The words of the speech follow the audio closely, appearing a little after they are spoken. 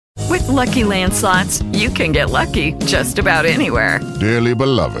Lucky Land Slots, you can get lucky just about anywhere. Dearly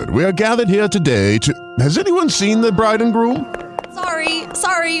beloved, we are gathered here today to... Has anyone seen the bride and groom?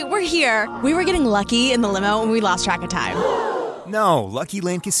 Sorry, we're here. We were getting lucky in the limo and we lost track of time. No, Lucky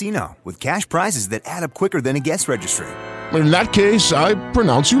Land Casino, with cash prizes that add up quicker than a guest registry. In that case, I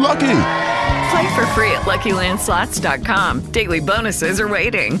pronounce you lucky. Play for free at LuckyLandSlots.com. Daily bonuses are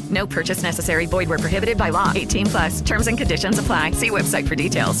waiting. No purchase necessary. Void where prohibited by law. 18+. Terms and conditions apply. See website for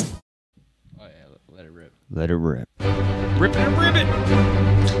details. Oh yeah, let it rip. Let it rip. Rip it, rip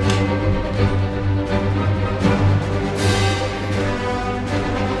it.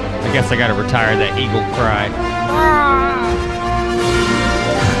 I guess I gotta retire that eagle cry.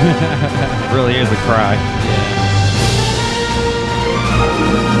 Really is a cry.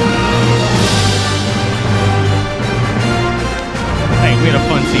 Hey, we had a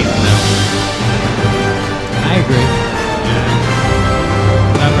fun season though. I agree.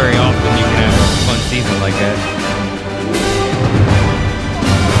 Yeah. Not very often you can have a fun season like that.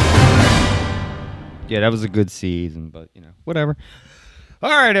 Yeah, that was a good season, but whatever. All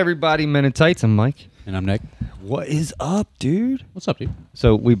right, everybody, Men in Tights. I'm Mike. And I'm Nick. What is up, dude? What's up, dude?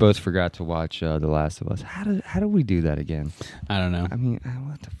 So we both forgot to watch The Last of Us. How do we do that again? I don't know. I mean,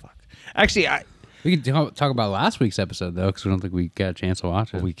 what the fuck? Actually, We can talk about last week's episode, though, because we don't think we got a chance to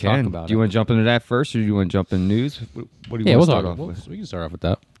watch it. we can. Talk about Do you want to jump into that first, or do you want to jump in news? What do you we'll want to talk start off with? We can start off with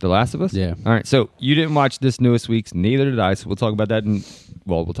that. The Last of Us? Yeah. All right, so you didn't watch this newest week's, neither did I, so we'll talk about that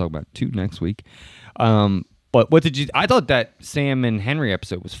we'll talk about 2 next week. But what did you... I thought that Sam and Henry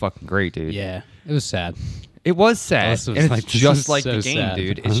episode was fucking great, dude. Yeah, it was sad. It was sad, Was and it's like, just like so the game, sad.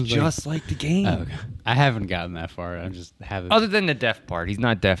 dude. I It's was just like the game. Oh, okay. I haven't gotten that far. I just haven't. Other than the deaf part. He's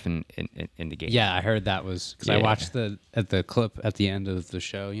not deaf in the game. Yeah, I heard that was... Because I Yeah. watched the clip at the end of the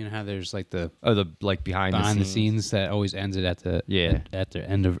show. You know how there's like the... Oh, the like behind the scenes that always ends it at the at the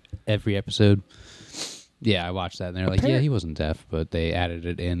end of every episode. Yeah, I watched that, and they're like, yeah, he wasn't deaf, but they added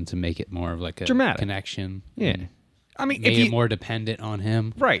it in to make it more of like a Dramatic connection. Yeah, I mean, made if you, it more dependent on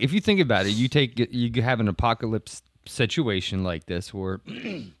him. Right. If you think about it, you have an apocalypse situation like this, or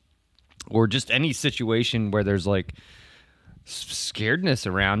just any situation where there's like scaredness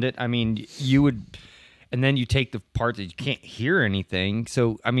around it. I mean, you would, and then you take the part that you can't hear anything.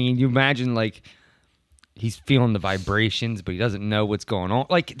 So, I mean, you imagine like he's feeling the vibrations, but he doesn't know what's going on.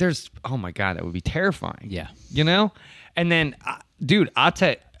 Like, oh my God, that would be terrifying. Yeah. And then, dude, I'll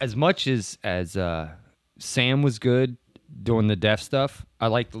tell you, as much as Sam was good doing the deaf stuff, I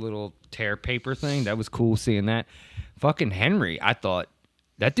like the little tear paper thing. That was cool seeing that. Fucking Henry, I thought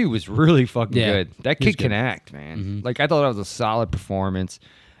that dude was really fucking good. That kid can act, man. Mm-hmm. Like, I thought that was a solid performance.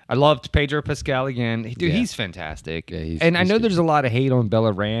 I loved Pedro Pascal again. Dude, he's fantastic. Yeah, I know there's a lot of hate on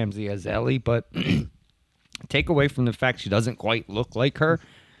Bella Ramsey as Ellie, but take away from the fact she doesn't quite look like her.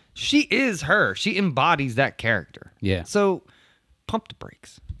 She is her. She embodies that character. Yeah. So, pump the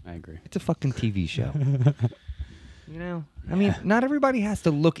brakes. I agree. It's a fucking TV show. I mean, not everybody has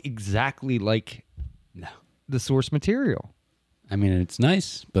to look exactly like the source material. I mean, it's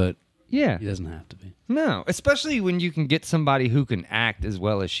nice, but Yeah. it doesn't have to be. No, especially when you can get somebody who can act as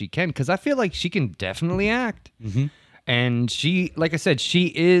well as she can, because I feel like she can definitely act. Mm-hmm. And she, like I said, she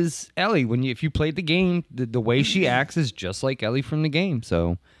is Ellie. If you played the game, the way she acts is just like Ellie from the game.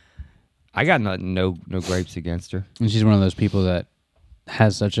 So I got no gripes against her. And she's one of those people that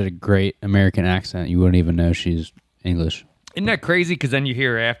has such a great American accent, you wouldn't even know she's English. Isn't that crazy? Because then you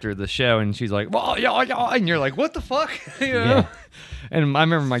hear her after the show, and she's like, "Well, yeah," and you're like, "What the fuck?" Yeah. And I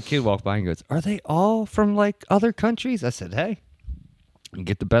remember my kid walked by and goes, "Are they all from like other countries?" I said, "Hey, you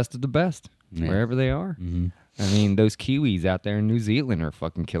get the best of the best wherever they are." Mm-hmm. I mean, those Kiwis out there in New Zealand are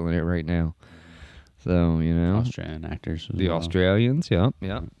fucking killing it right now. So Australian actors, as the well. Australians, yeah,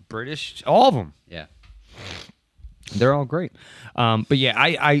 British, all of them, Yeah. they're all great. But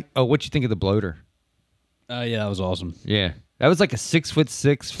yeah, what you think of the bloater? Yeah, that was awesome. Yeah. That was like a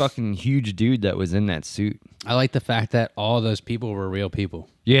 6'6" fucking huge dude that was in that suit. I like the fact that all those people were real people.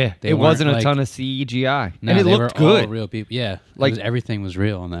 Yeah, They it wasn't weren't, a ton of CGI, No, and it they looked were good. all real people. Yeah, Like, everything was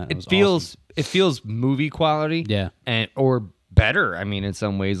real on that. It was feels awesome. it feels movie quality. Yeah. or better. I mean, in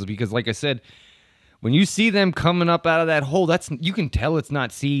some ways, because like I said, when you see them coming up out of that hole, you can tell it's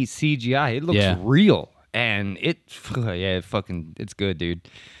not CGI. It looks real, and it's good, dude.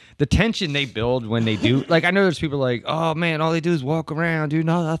 The tension they build when they do, like, I know there's people like, oh man, all they do is walk around, do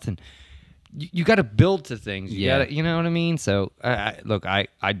nothing. You got to build to things. You know what I mean? So, look, I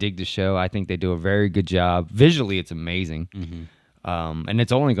dig the show. I think they do a very good job. Visually, it's amazing. Mm-hmm. And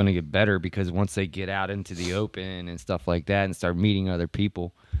it's only going to get better because once they get out into the open and stuff like that and start meeting other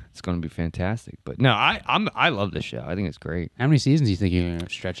people, it's going to be fantastic. But no, I love this show. I think it's great. How many seasons do you think you're going to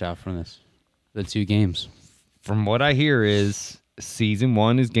stretch out from this? The 2 games. From what I hear is season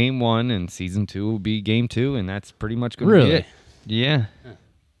 1 is game 1 and season 2 will be game 2, and that's pretty much going to be it. Yeah.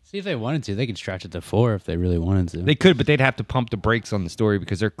 See, if they wanted to, they could stretch it to 4 if they really wanted to. They could, but they'd have to pump the brakes on the story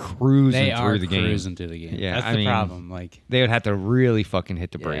because they're cruising through the game. Cruising through the game. Yeah, That's I the mean, problem. Like, they would have to really fucking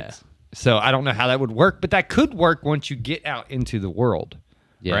hit the brakes. So I don't know how that would work, but that could work once you get out into the world,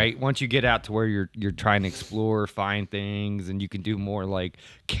 right? Once you get out to where you're trying to explore, find things, and you can do more like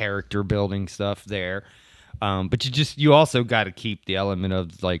character building stuff there. But you also got to keep the element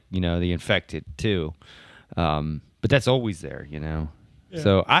of like the infected too. But that's always there, Yeah.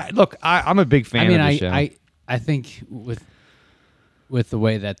 So I'm a big fan of the show. I think with the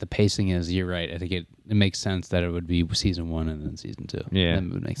way that the pacing is, you're right. I think it makes sense that it would be season 1 and then season 2. Yeah, that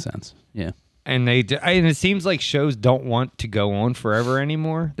would make sense. Yeah, and and it seems like shows don't want to go on forever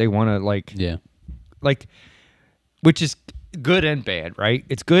anymore. They want to which is good and bad, right?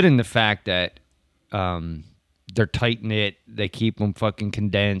 It's good in the fact that they're tight knit. They keep them fucking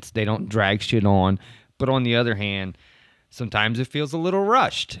condensed. They don't drag shit on. But on the other hand, sometimes it feels a little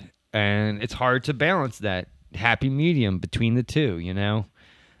rushed, and it's hard to balance that happy medium between the two,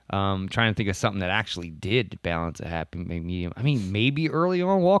 trying to think of something that actually did balance a happy medium. I mean, maybe early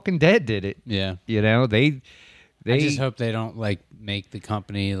on Walking Dead did it. Yeah. They I just hope they don't make the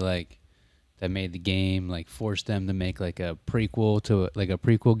company that made the game force them to make a prequel to a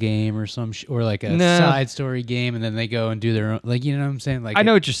prequel game or or a side story game, and then they go and do their own you know what I'm saying? I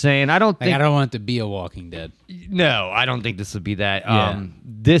know what you're saying. I don't think I don't want it to be a Walking Dead. No, I don't think this would be that. Yeah.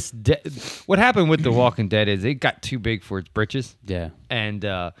 What happened with The Walking Dead is it got too big for its britches. Yeah. And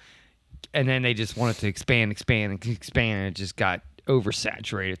then they just wanted to expand, and it just got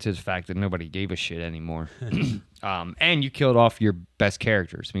oversaturated to the fact that nobody gave a shit anymore. And you killed off your best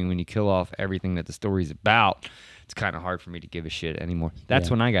characters. I mean, when you kill off everything that the story's about, it's kind of hard for me to give a shit anymore.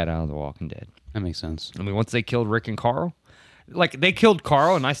 That's when I got out of The Walking Dead. That makes sense. I mean, once they killed Rick and Carl, they killed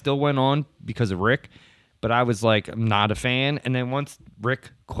Carl, and I still went on because of Rick, but I was I'm not a fan. And then once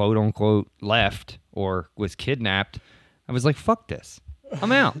Rick, quote unquote, left or was kidnapped, I was like, fuck this.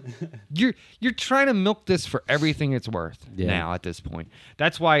 I'm out. You're trying to milk this for everything it's worth now at this point.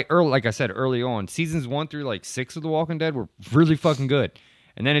 That's why, like I said early on, seasons 1 through 6 of The Walking Dead were really fucking good.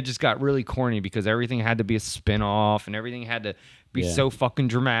 And then it just got really corny because everything had to be a spin-off and everything had to be so fucking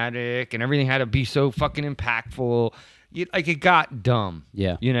dramatic and everything had to be so fucking impactful. It got dumb.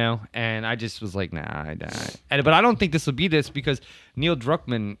 Yeah. And I just was like, nah. But I don't think this will be this because Neil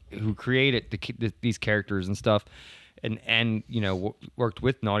Druckmann, who created these characters and stuff, and worked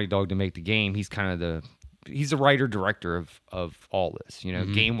with Naughty Dog to make the game. He's kind of he's the writer director of all this,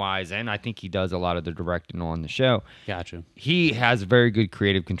 game wise, and I think he does a lot of the directing on the show. Gotcha. He has very good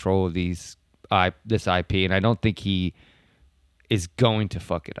creative control of this IP, and I don't think he is going to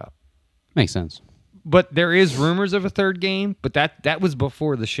fuck it up. Makes sense. But there is rumors of a third game, but that was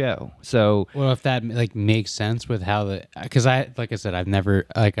before the show. So, well, if that makes sense with how because like I said, I've never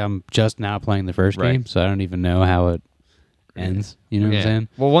I'm just now playing the first game, so I don't even know how it ends. You know what I'm saying?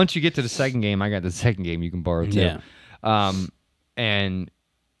 Well, once you get to the second game, I got the second game you can borrow too. Yeah.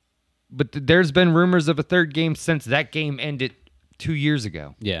 But there's been rumors of a third game since that game ended 2 years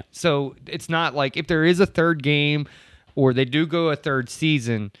ago. Yeah. So it's not if there is a third game or they do go a third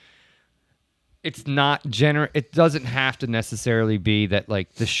season, it's not it doesn't have to necessarily be that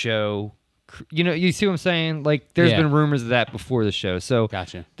the show, you see what I'm saying? There's been rumors of that before the show. So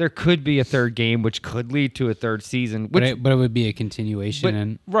gotcha. There could be a third game which could lead to a third season. But it would be a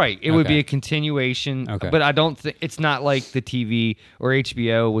continuation. Right. It would be a continuation. Okay. But I don't think it's not like the TV or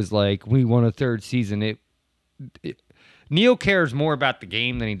HBO was we want a third season. Neil cares more about the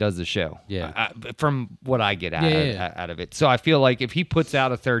game than he does the show. Yeah. From what I get out of it. So I feel if he puts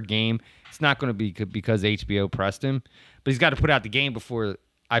out a third game, it's not going to be because HBO pressed him, but he's got to put out the game before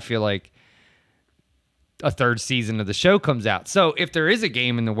I feel a third season of the show comes out. So if there is a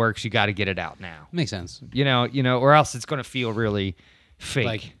game in the works, you got to get it out now. Makes sense. Or else it's going to feel really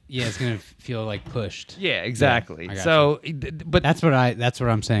fake. It's going to feel pushed. Yeah, exactly. Yeah, so, but that's what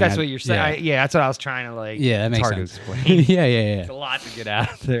I'm saying. That's what you're saying. That's what I was trying to Yeah, that makes sense. It's hard to explain. yeah. It's a lot to get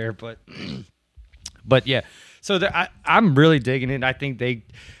out there, but yeah. So I'm really digging it. I think they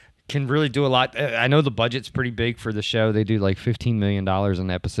can really do a lot. I know the budget's pretty big for the show. They do $15 million an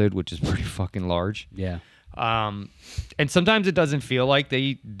episode, which is pretty fucking large. Yeah. And sometimes it doesn't feel like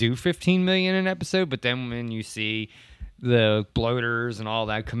they do $15 million an episode, but then when you see the bloaters and all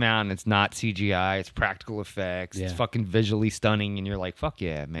that come out, and it's not CGI, it's practical effects, it's fucking visually stunning, and you're like, fuck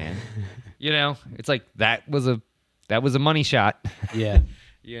yeah, man. You know, it's like that was a money shot. Yeah.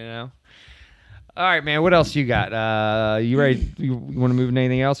 You know. All right, man. What else you got? You ready? You want to move into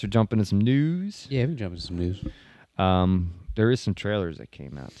anything else or jump into some news? Yeah, we can jump into some news. There is some trailers that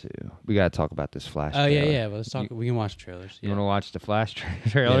came out too. We got to talk about this Flash. Oh trailer. yeah. Well, let's talk. We can watch trailers. You want to watch the Flash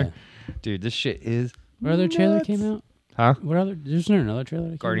trailer? Yeah. Dude, this shit is. What other trailer came out? Huh? What other? There's another trailer.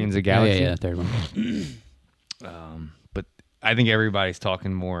 That Guardians came out? of the Galaxy. Oh, yeah, third one. But I think everybody's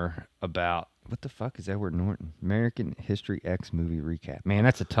talking more about what the fuck is Edward Norton? American History X movie recap. Man,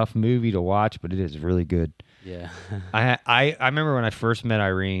 that's a tough movie to watch, but it is really good. Yeah. I remember when I first met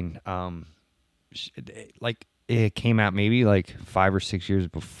Irene. It came out maybe like 5 or 6 years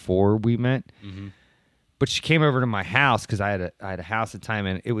before we met. Mm-hmm. But she came over to my house because I had a house at the time,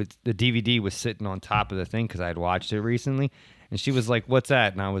 and the DVD was sitting on top of the thing because I had watched it recently. And she was like, "What's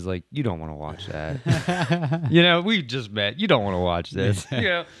that?" And I was like, "You don't want to watch that." You know, we just met. You don't want to watch this. You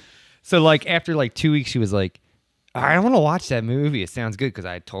know. So like after like 2 weeks, she was like, "All right, I want to watch that movie. It sounds good," because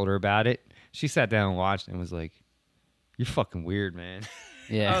I had told her about it. She sat down and watched it and was like, "You're fucking weird, man."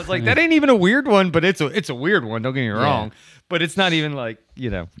 Yeah. I was like, "That ain't even a weird one, but it's a weird one. Don't get me wrong, but it's not even like, you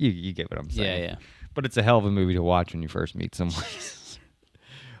know, you get what I'm saying." Yeah. But it's a hell of a movie to watch when you first meet someone.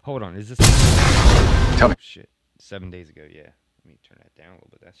 Hold on, is this? Tell me. Shit, 7 days ago. Yeah, let me turn that down a little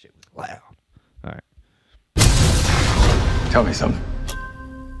bit. That shit was loud. All right. Tell me something.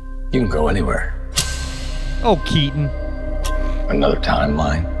 You can go anywhere. Oh, Keaton. Another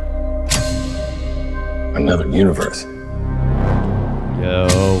timeline. Another universe.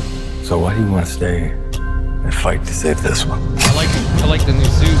 Yo. So why do you want to stay and fight to save this one? I like the new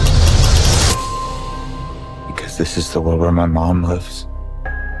suit. Because this is the world where my mom lives.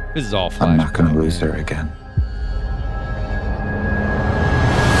 This is all Flash. I'm not going to lose her again.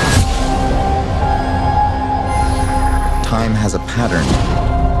 Time has a pattern.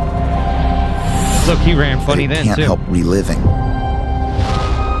 Look, he ran funny then, can't too. help reliving.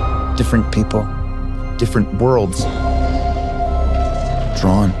 Different people, different worlds,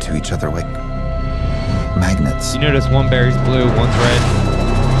 drawn to each other like magnets. You notice one berry's blue, one's red.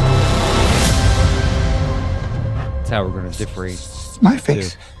 That's how we're going to differentiate. My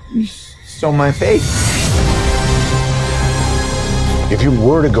face. You stole my face. If you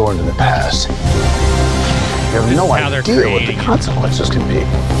were to go into the past, you have no how they're idea what the creating it. consequences can be.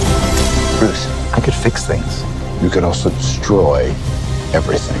 Bruce, I could fix things. you could also destroy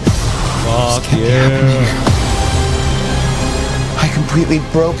everything. Fuck Can't be happening here. I completely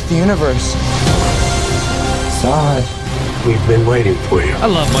broke the universe. Zod, we've been waiting for you. I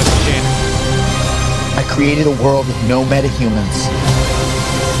love Michael Shannon. I created a world with no metahumans.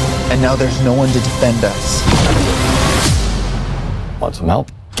 And now there's no one to defend us. Want some help?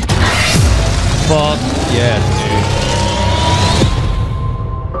 Fuck yes, dude.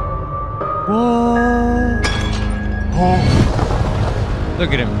 Whoa. Oh.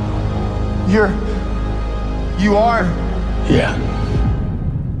 Look at him. You are? Yeah.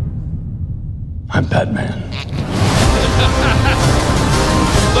 I'm Batman.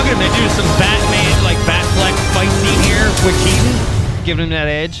 Look at him. They do some Batman, like Batfleck fight scene here with Keaton, giving him that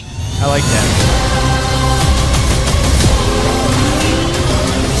edge. I like that.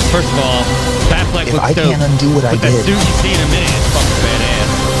 First of all, Batfleck If looks I dope. can't undo what I But that did. suit you see in a minute is fucking badass.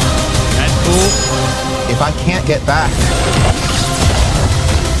 That's cool. If I can't get back,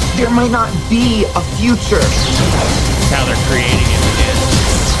 there might not be a future. That's how they're creating it again.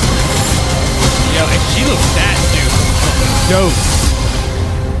 Yo, and she looks that dude. Dope.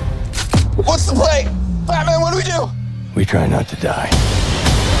 What's the play? Batman, what do we do? We try not to die.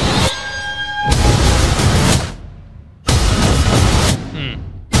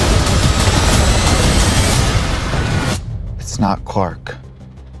 It's not Clark.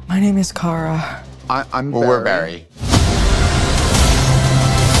 My name is Kara. I'm Well, we're Barry.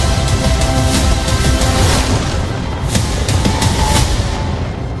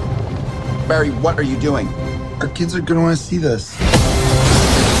 Barry, what are you doing? Our kids are gonna want to see this. You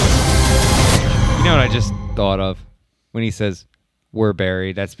know what I just thought of? When he says, we're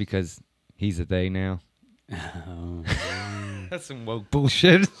Barry, that's because he's a they now. That's some woke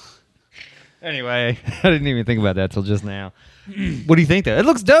bullshit. Anyway, I didn't even think about that till just now. What do you think, though? It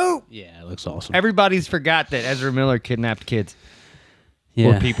looks dope. Yeah, it looks awesome. Everybody's forgot that Ezra Miller kidnapped kids.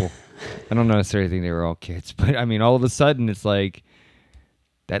 Yeah. Or people. I don't necessarily think they were all kids, but I mean, all of a sudden, it's like,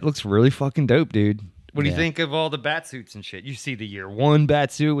 that looks really fucking dope, dude. What do you Yeah. think of all the bat suits and shit? You see the Year One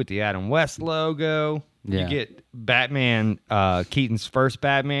bat suit with the Adam West logo. Yeah. You get Batman, Keaton's first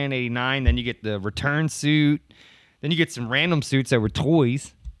Batman, 89. Then you get the return suit. Then you get some random suits that were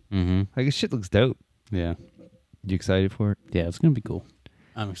toys. Mm-hmm. Like, this shit looks dope. Yeah. You excited for it? Yeah, it's gonna be cool.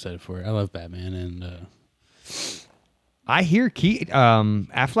 I'm excited for it. I love Batman, and I hear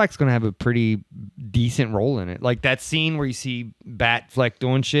Affleck's gonna have a pretty decent role in it. Like that scene where you see Batfleck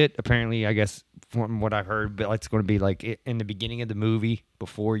doing shit. Apparently, I guess from what I've heard, but it's going to be like in the beginning of the movie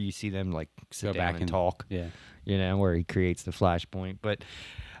before you see them like sit down and talk. Yeah, you know, where he creates the flashpoint. But,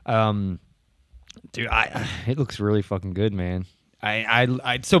 dude, it looks really fucking good, man.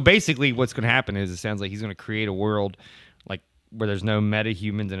 So basically, what's going to happen is it sounds like he's going to create a world like where there's no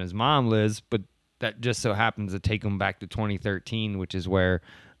metahumans and his mom lives, but that just so happens to take him back to 2013, which is where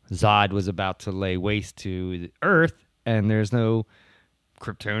Zod was about to lay waste to the Earth, and there's no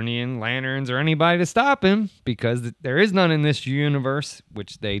Kryptonian lanterns or anybody to stop him because there is none in this universe,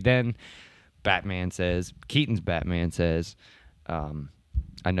 which they then, Keaton's Batman says,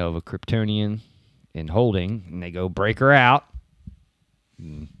 I know of a Kryptonian in holding, and they go break her out.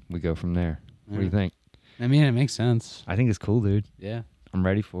 And we go from there. What do you think? I mean, it makes sense. I think it's cool, dude. Yeah. I'm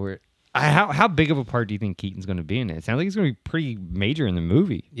ready for it. How big of a part do you think Keaton's going to be in it? It sounds like he's going to be pretty major in the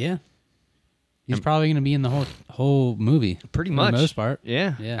movie. Yeah. He's probably going to be in the whole movie. Pretty much. For the most part.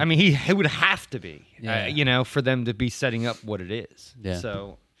 Yeah. Yeah. I mean, he would have to be, Yeah. for them to be setting up what it is. Yeah.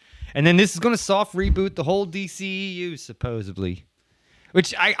 So, and then this is going to soft reboot the whole DCEU, supposedly.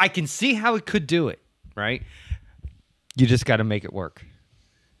 Which I can see how it could do it, right? You just got to make it work.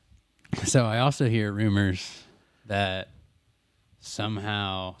 So I also hear rumors that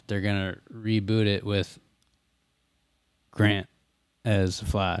somehow they're going to reboot it with Grant as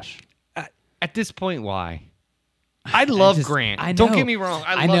Flash. At this point, why? I love Grant. I know. Don't get me wrong.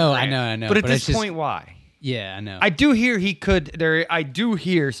 I love Grant. I know. But at this point, why? Yeah, I know. I do hear I do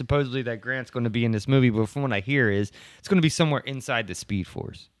hear supposedly that Grant's going to be in this movie, but from what I hear is it's going to be somewhere inside the Speed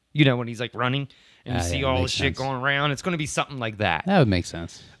Force. You know, when he's like running and you see all the shit going around, it's going to be something like that. That would make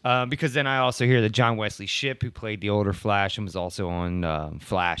sense. Because then I also hear that John Wesley Shipp, who played the older Flash and was also on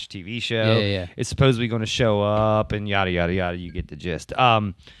Flash TV show, is supposedly going to show up and yada, yada, yada. You get the gist.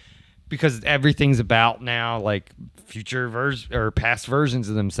 Because everything's about now like future or past versions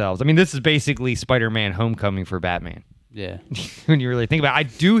of themselves. I mean, this is basically Spider-Man Homecoming for Batman. Yeah. When you really think about it. I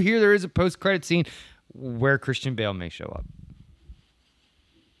do hear there is a post-credit scene where Christian Bale may show up.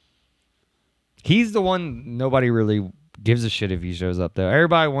 He's the one nobody really gives a shit if he shows up, though.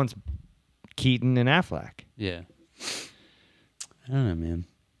 Everybody wants Keaton and Affleck. Yeah. I don't know, man.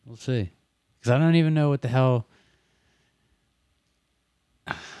 We'll see. Because I don't even know what the hell...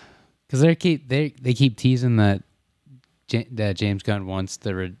 Because they keep teasing that James Gunn wants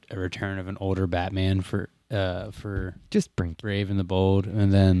a return of an older Batman for just bring Brave and the Bold,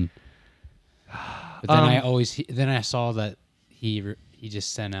 and then I saw that he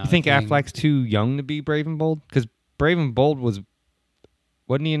just sent out. You think Affleck's too young to be Brave and Bold? Because Brave and Bold wasn't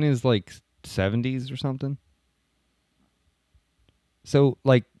he in his like 70s or something? So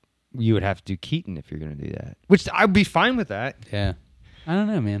like you would have to do Keaton if you're going to do that, which I'd be fine with that. Yeah. I don't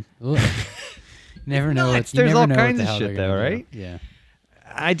know, man. You never know. There's all kinds of shit, though, right? Yeah.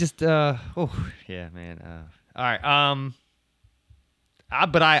 I just, yeah, man. All right.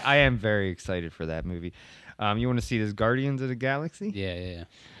 But I am very excited for that movie. You want to see this Guardians of the Galaxy? Yeah.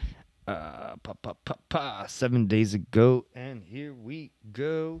 7 days ago, and here we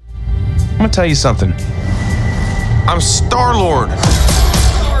go. I'm gonna tell you something. I'm Star-Lord.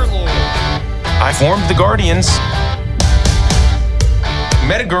 I formed the Guardians.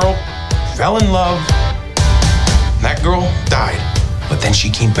 Met a girl, fell in love. That girl died, but then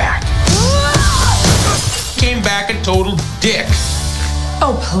she came back. Came back a total dick.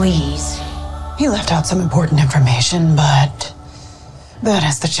 Oh, please. He left out some important information, but that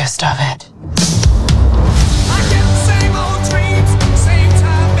is the gist of it. I get the same old dreams, same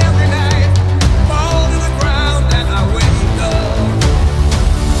time every night. Fall to the ground and I wake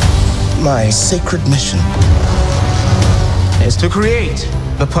up. My sacred mission is to create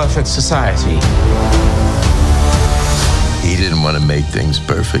the perfect society. He didn't want to make things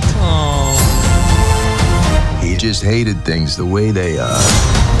perfect. Aww. He just hated things the way they are.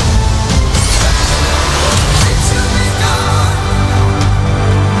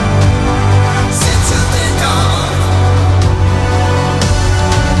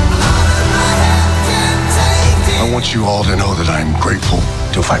 I want you all to know that I'm grateful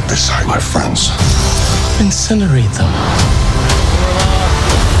to fight beside my friends. Incinerate them.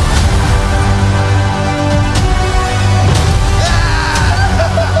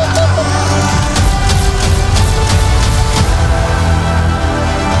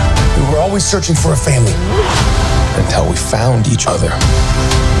 We were always searching for a family until we found each other.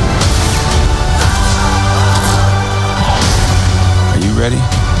 ready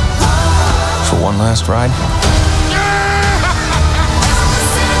for one last ride?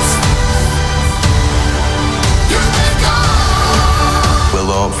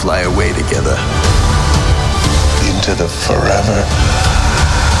 We'll all fly away together. Into the forever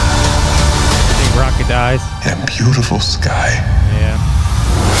I think Rocket dies. and beautiful sky. Yeah.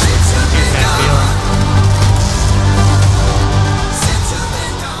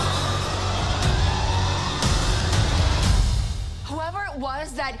 Whoever it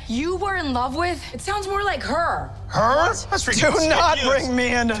was that you were in love with, it sounds more like her. Her? That's ridiculous. Do not bring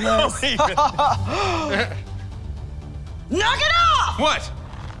me into this. Knock it off! What?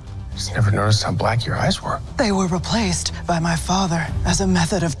 Just never noticed how black your eyes were. They were replaced by my father as a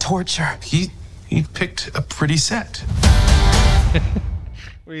method of torture. He picked a pretty set.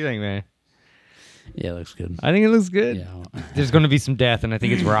 What do you think, man? Yeah, it looks good. I think it looks good. Yeah. There's going to be some death, and I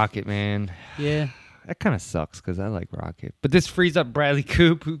think it's Rocket, man. Yeah. That kind of sucks because I like Rocket. But this frees up Bradley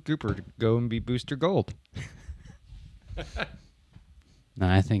Cooper to go and be Booster Gold. No,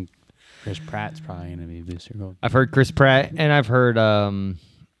 I think Chris Pratt's probably going to be Booster Gold. I've heard Chris Pratt, and I've heard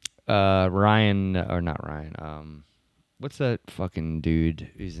Ryan, or not Ryan. What's that fucking dude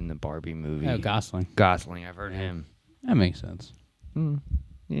who's in the Barbie movie? Oh, Gosling. Gosling. I've heard him. That makes sense.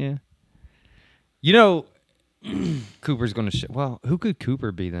 Yeah. You know, Cooper's going to well, who could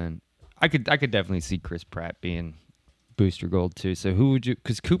Cooper be then? I could definitely see Chris Pratt being Booster Gold too. So who would you?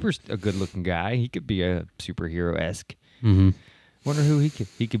 Because Cooper's a good-looking guy. He could be a superhero-esque. Mm-hmm. Wonder who he could.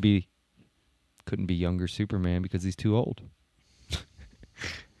 He could be. Couldn't be younger Superman because he's too old.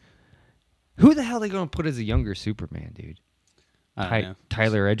 Who the hell are they going to put as a younger Superman, dude? I don't know.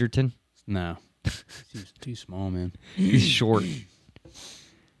 Tyler Edgerton? No. He's too small, man. He's short.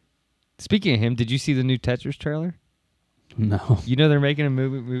 Speaking of him, did you see the new Tetris trailer? No. You know they're making a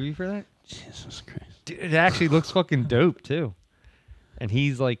movie for that? Jesus Christ. Dude, it actually looks fucking dope, too. And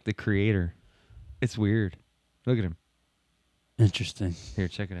he's like the creator. It's weird. Look at him. Interesting. Here,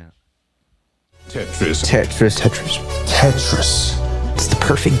 check it out. Tetris. Tetris. Tetris. Tetris. It's the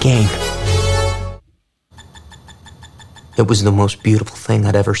perfect game. It was the most beautiful thing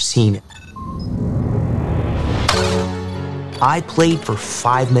I'd ever seen. I played for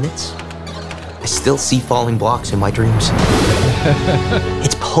 5 minutes. I still see falling blocks in my dreams.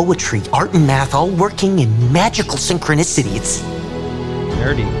 It's poetry, art, and math all working in magical synchronicity. It's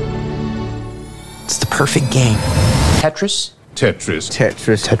nerdy. It's the perfect game. Tetris? Tetris.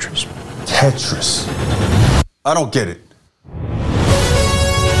 Tetris. Tetris. Tetris. I don't get it.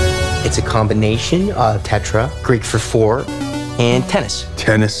 It's a combination of tetra, Greek for four, and tennis.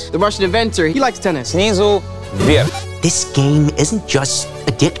 Tennis. The Russian inventor, he likes tennis. Hazel Vir. This game isn't just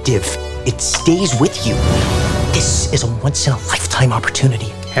addictive, it stays with you. This is a once-in-a-lifetime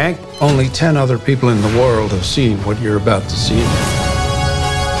opportunity. Hank, only 10 other people in the world have seen what you're about to see.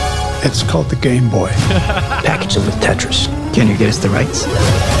 It's called the Game Boy. Package it with Tetris. Can you get us the rights?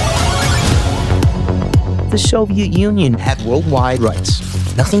 The Soviet Union had worldwide rights.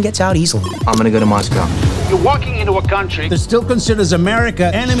 Nothing gets out easily. I'm gonna go to Moscow. You're walking into a country that still considers America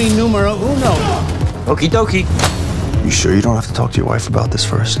enemy numero uno. Okie dokie. You sure you don't have to talk to your wife about this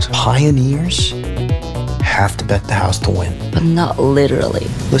first? Pioneers have to bet the house to win. But not literally.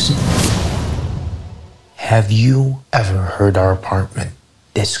 Listen. Have you ever heard our apartment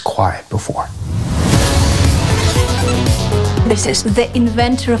this quiet before? This is the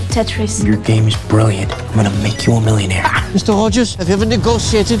inventor of Tetris. Your game is brilliant. I'm gonna make you a millionaire. Mr. Hodges, have you ever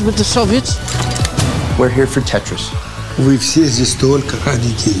negotiated with the Soviets? We're here for Tetris. We've все здесь только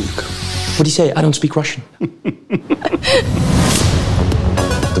ради денег. What do you say? I don't speak Russian.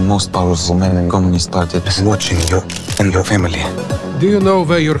 The most powerful man in Communist Party is watching you and your family. Do you know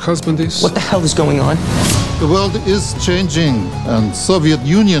where your husband is? What the hell is going on? The world is changing, and Soviet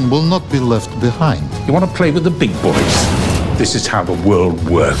Union will not be left behind. You want to play with the big boys? This is how the world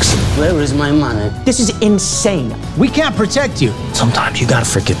works. Where is my money? This is insane. We can't protect you. Sometimes you gotta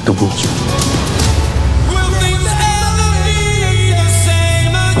forget the rules.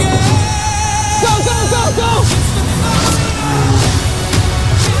 Go, go, go, go!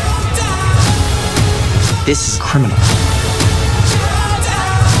 This is criminal.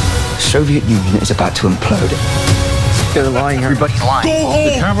 The Soviet Union is about to implode. They're lying. Everybody's lying. Go home!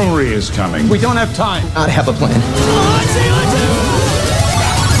 The cavalry is coming. We don't have time. I have a plan.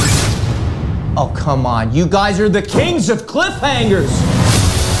 Oh, come on. You guys are the kings of cliffhangers.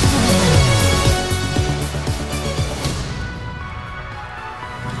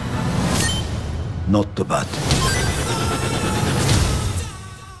 Not too bad.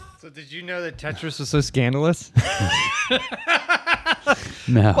 So did you know that Tetris was so scandalous?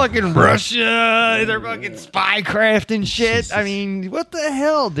 No. Fucking Russia, they're fucking spycraft and shit. Jesus. I mean, what the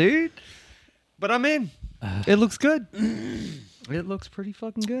hell, dude? But I'm in. It looks good. It looks pretty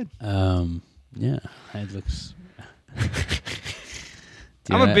fucking good. Yeah, it looks.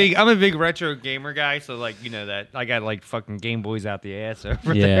 Dude, I'm a big retro gamer guy, so like that I got like fucking Game Boys out the ass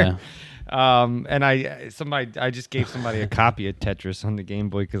over there. And I just gave somebody a copy of Tetris on the Game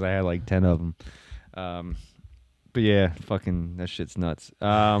Boy because I had like 10 of them. But yeah, fucking that shit's nuts.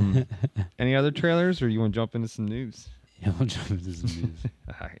 Any other trailers, or you want to jump into some news? Yeah, we'll jump into some news.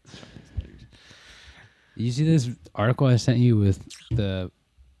 All right, let's jump into some news. You see this article I sent you with the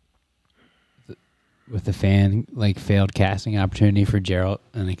fan like failed casting opportunity for Geralt,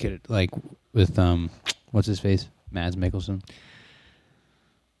 and they could like with what's his face, Mads Mikkelsen.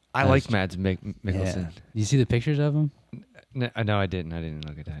 I like Mads Mikkelsen. Yeah. You see the pictures of him? No, I didn't. I didn't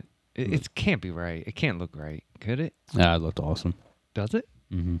look at that. It can't be right. It can't look right. Could it? No, it looked awesome. Does it?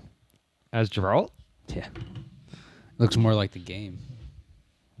 Mm-hmm. As Geralt? Yeah. Looks more like the game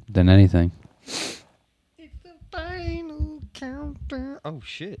than anything. It's the final countdown. Oh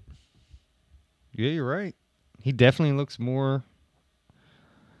shit. Yeah, you're right. He definitely looks more.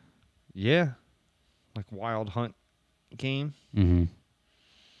 Yeah, like Wild Hunt game. Mm-hmm.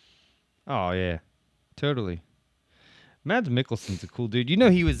 Oh yeah, totally. Mads Mikkelsen's a cool dude. You know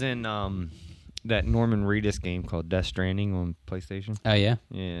he was in that Norman Reedus game called Death Stranding on PlayStation. Oh yeah.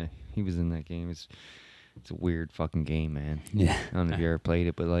 Yeah, he was in that game. It's a weird fucking game, man. Yeah. I don't know if you ever played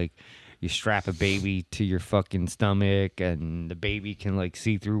it, but like you strap a baby to your fucking stomach and the baby can like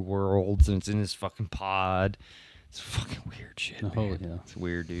see through worlds and it's in this fucking pod. It's fucking weird shit. Oh yeah. It's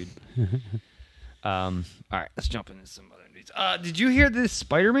weird, dude. All right, let's jump into some other news. Did you hear this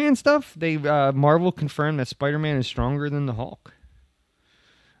Spider-Man stuff? They Marvel confirmed that Spider-Man is stronger than the Hulk.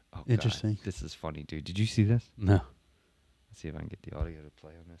 Oh, interesting. God, this is funny, dude. Did you see this? No. Let's see if I can get the audio to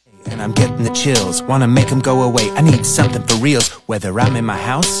play on this. And I'm getting the chills, wanna make them go away. I need something for reals, whether I'm in my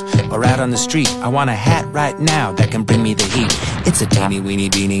house or out on the street. I want a hat right now that can bring me the heat. It's a teeny weeny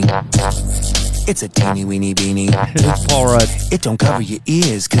beanie. It's a teeny weeny beanie. It's Paul Rudd. It don't cover your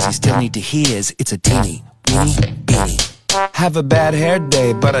ears, cause you still need to hear. It's a teeny weeny beanie. Have a bad hair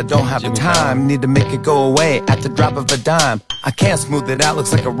day, but I don't have the time. Need to make it go away at the drop of a dime. I can't smooth it out,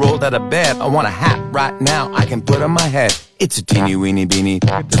 looks like I rolled out of bed. I want a hat right now I can put on my head. It's a teeny weeny beanie.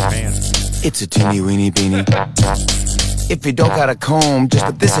 It's a teeny weeny beanie. If you don't got a comb, just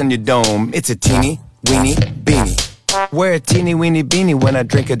put this on your dome. It's a teeny weeny beanie. Wear a teeny weeny beanie when I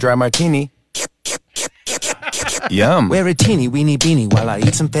drink a dry martini. Yum. Wear a teeny weeny beanie while I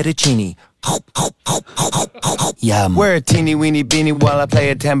eat some fettuccine. Yum. Wear a teeny weeny beanie while I play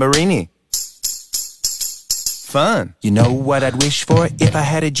a tambourine. Fun. You know what I'd wish for if I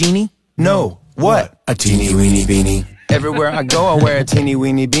had a genie? No. What? A teeny weeny beanie. Everywhere I go, I wear a teeny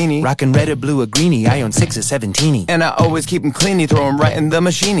weeny beanie. Rockin' red or blue or greeny, I own 6 or 17. And I always keep them cleany, throw them right in the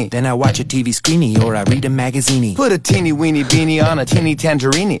machine. Then I watch a TV screeny or I read a magazine. Put a teeny weeny beanie on a teeny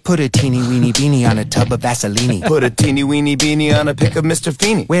tangerine. Put a teeny weeny beanie on a tub of Vaseline. Put a teeny weeny beanie on a pic of Mr.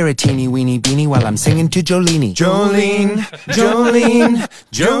 Feeney. Wear a teeny weeny beanie while I'm singing to Jolene. Jolene, Jolene,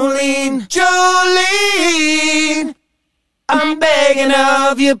 Jolene, Jolene. I'm begging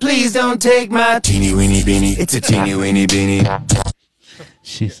of you, please don't take my teeny weeny beanie. It's a teeny weeny beanie.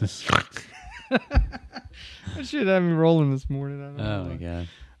 Jesus. That shit had me rolling this morning. I don't know. My god.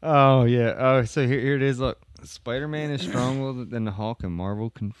 Oh yeah. Oh, so here it is. Look, Spider-Man is stronger than the Hulk, and Marvel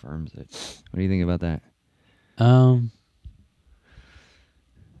confirms it. What do you think about that?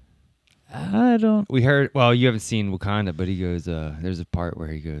 I don't. We heard. Well, you haven't seen Wakanda, but he goes. There's a part where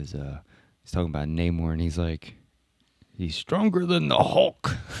he goes. He's talking about Namor, and he's like, he's stronger than the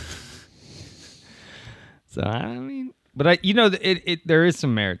Hulk. So I mean, but there is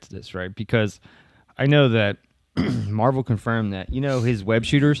some merit to this, right? Because I know that Marvel confirmed that his web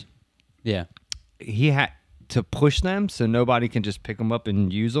shooters. Yeah, he had to push them so nobody can just pick them up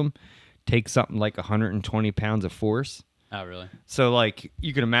and use them. Take something like 120 pounds of force. Oh, really? So like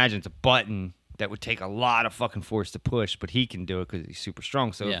you can imagine, it's a button that would take a lot of fucking force to push, but he can do it because he's super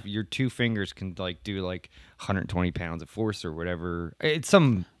strong. So if your 2 fingers can like do like 120 pounds of force or whatever, it's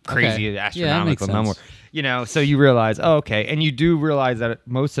some crazy astronomical number. So you realize, okay, and you do realize that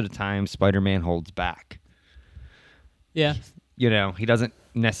most of the time Spider-Man holds back. Yeah. He doesn't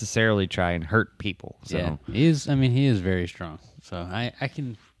necessarily try and hurt people. So. Yeah, he is very strong. So I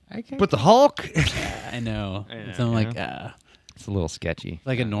can. But the Hulk, I know. So I'm like, it's a little sketchy.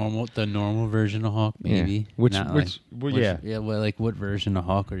 Like the normal version of Hulk, maybe. Yeah. Like what version of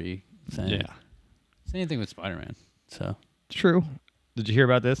Hulk are you saying? Yeah. Same thing with Spider-Man. So true. Did you hear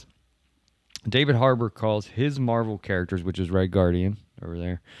about this? David Harbour calls his Marvel characters, which is Red Guardian, over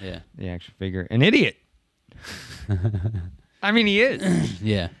there. Yeah. The action figure. An idiot. I mean, he is.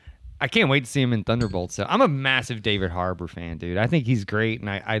 Yeah. I can't wait to see him in Thunderbolts. So I'm a massive David Harbour fan, dude. I think he's great, and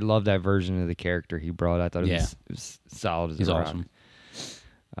I love that version of the character he brought. I thought it was solid as He's a rock. awesome.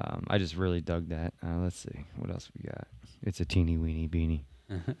 I just really dug that. Let's see. What else we got? It's a teeny weeny beanie.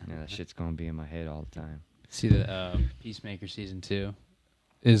 That shit's going to be in my head all the time. See, the Peacemaker season 2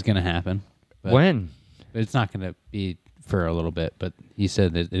 is going to happen. But When? It's not going to be for a little bit, but he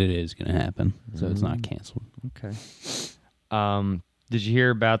said that it is going to happen, so it's not canceled. Okay. Did you hear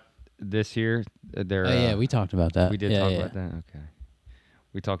about this year? Yeah, we talked about that. We did Yeah, talk yeah. about that? Okay.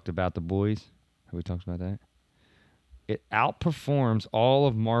 We talked about The Boys. Have we talked about that? It outperforms all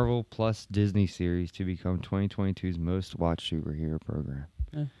of Marvel plus Disney series to become 2022's most watched superhero program.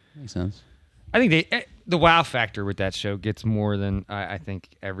 Makes sense. I think the wow factor with that show gets more than I think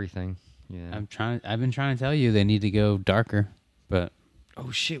everything. Yeah. I've been trying to tell you they need to go darker, but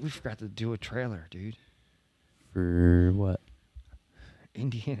Oh shit, we forgot to do a trailer, dude. for what?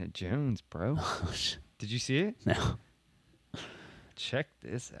 Indiana Jones, bro. Did you see it? No. Check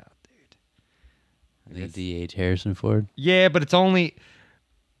this out, dude. They de-age Harrison Ford. Yeah, but they're only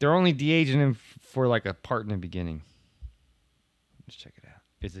de-aging him for like a part in the beginning. Let's check it out.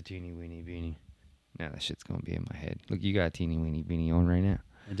 It's a teeny weeny beanie. Now that shit's gonna be in my head. Look, you got a teeny weeny beanie on right now.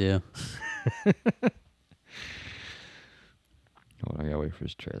 I do. Hold on, I gotta wait for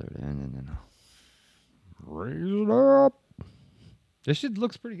this trailer to end and then I'll raise it up. This shit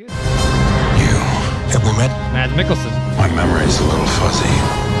looks pretty good. Have we met? Mads Mikkelsen. My memory's a little fuzzy.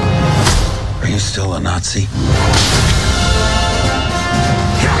 Are you still a Nazi?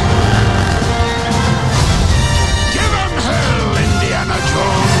 Give him hell, Indiana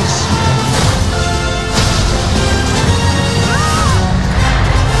Jones!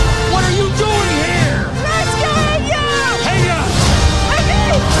 What are you doing here? Let's get you! Hey,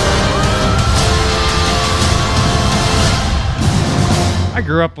 I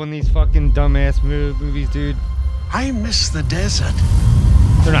grew up on these fucking dumbass movies, dude. I miss the desert.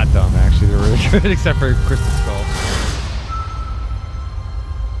 They're not dumb, actually. They're really good, except for Crystal Skull.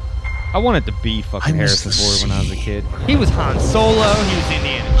 I wanted to be fucking Harrison Ford when I was a kid. He was Han Solo. He was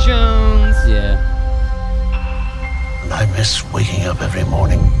Indiana Jones. Yeah. And I miss waking up every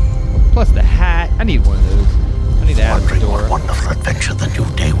morning, Plus the hat. I need one of those. I need to add wondering Fedora. what wonderful adventure the new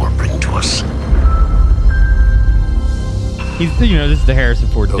day will bring to us. He's, this is the Harrison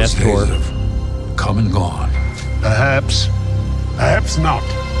Ford Those death days tour. have come and gone. Perhaps not.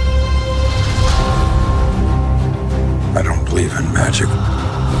 I don't believe in magic.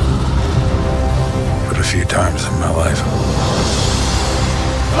 But a few times in my life,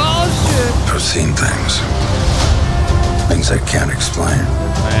 Oh shit! I've seen things. Things I can't explain.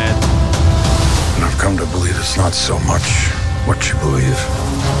 Man. And I've come to believe it's not so much what you believe.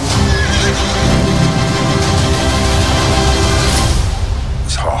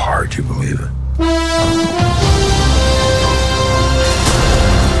 It's how hard you believe it.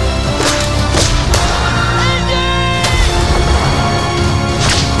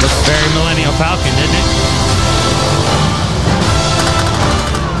 Looks very Millennial Falcon, didn't it?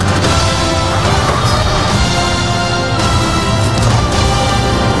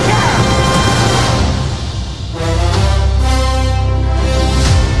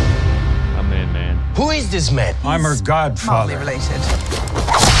 I'm in, man. Who is this man? I'm her godfather. related.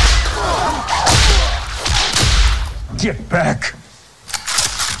 Get back.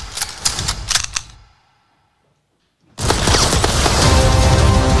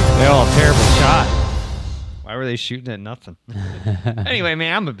 They all have terrible shot. Why were they shooting at nothing? Anyway,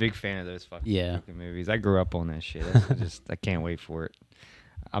 man, I'm a big fan of those fucking movies. I grew up on that shit. I can't wait for it.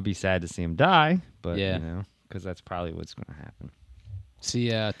 I'll be sad to see him die, but because that's probably what's going to happen. See,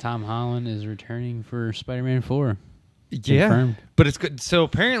 Tom Holland is returning for Spider-Man 4. Yeah, Confirmed. but it's good. So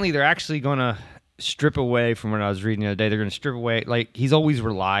apparently they're actually going to strip away, from what I was reading the other day, they're going to strip away, like, he's always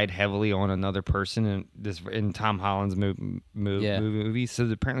relied heavily on another person in Tom Holland's movie. So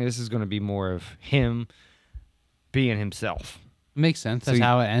apparently this is going to be more of him being himself. Makes sense. That's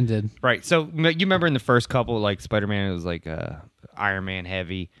how it ended. Right. So you remember in the first couple, like, Spider-Man, it was like Iron Man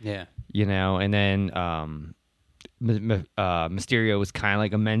heavy. Yeah. And then Mysterio was kind of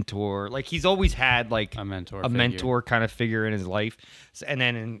like a mentor. Like, he's always had like a mentor kind of figure in his life. So, and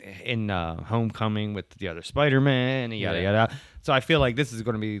then in Homecoming with the other Spider-Man, yada yada. So I feel like this is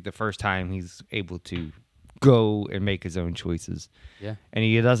going to be the first time he's able to go and make his own choices. Yeah. And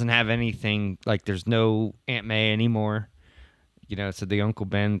he doesn't have anything, like, there's no Aunt May anymore. So the Uncle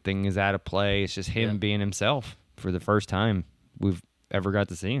Ben thing is out of play. It's just him being himself for the first time we've ever got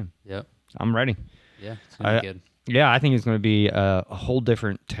to see him. Yep. I'm ready. Yeah, it's gonna be good. Yeah, I think it's going to be a whole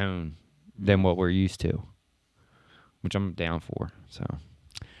different tone than what we're used to, which I'm down for. So,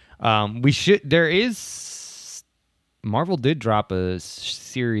 Marvel did drop a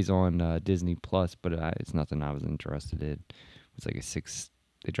series on Disney Plus, but it's nothing I was interested in. It's like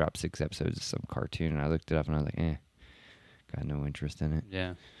they dropped 6 episodes of some cartoon, and I looked it up and I was like, got no interest in it.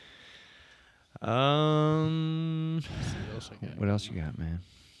 Yeah. What else you got, man?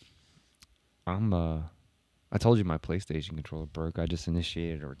 I told you my PlayStation controller broke. I just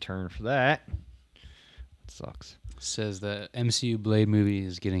initiated a return for that. It sucks. Says the MCU Blade movie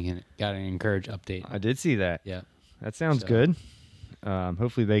is got an encouraged update. I did see that. Yeah. That sounds good.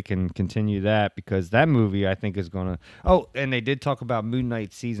 Hopefully they can continue that, because that movie I think is going to... Oh, and they did talk about Moon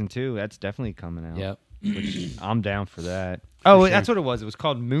Knight Season 2. That's definitely coming out. Yep. Which I'm down for that. For That's what it was. It was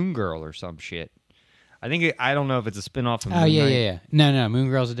called Moon Girl or some shit. I don't know if it's a spin-off of Moon Knight. Yeah. No, Moon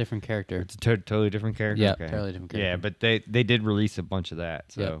Girl's a different character. It's a totally different character? Yeah, Okay. totally different character. Yeah, but they did release a bunch of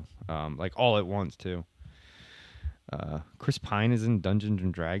that. So, like all at once, too. Chris Pine is in Dungeons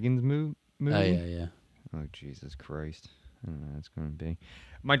and Dragons movie. Oh, yeah. Oh, Jesus Christ. I don't know how it's going to be.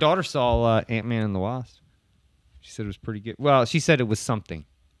 My daughter saw Ant-Man and the Wasp. She said it was pretty good. Well, she said it was something.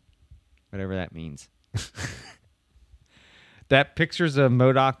 Whatever that means. That pictures of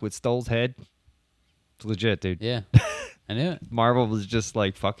MODOK with Stoll's head. It's legit, dude. Yeah. I knew it. Marvel was just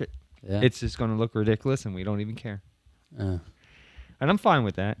like, fuck it. Yeah. It's just going to look ridiculous, and we don't even care. Uh. And I'm fine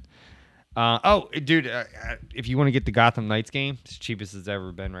with that. Dude, if you want to get the Gotham Knights game, it's the cheapest it's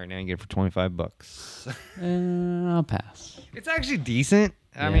ever been right now. You get it for $25. I'll pass. It's actually decent.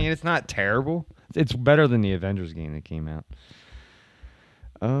 I mean, it's not terrible. It's better than the Avengers game that came out.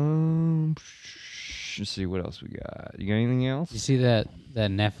 Let's see what else we got. You got anything else? You see that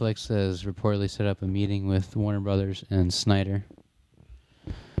Netflix has reportedly set up a meeting with Warner Brothers and Snyder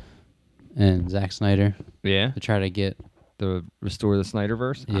and Zack Snyder. Yeah. To try to get restore the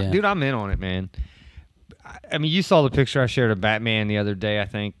Snyderverse. Yeah. Dude, I'm in on it, man. I mean, you saw the picture I shared of Batman the other day. I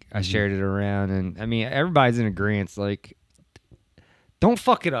think I shared it around, and I mean, everybody's in agreement. Like, don't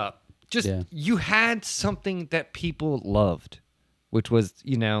fuck it up. Just you had something that people loved, which was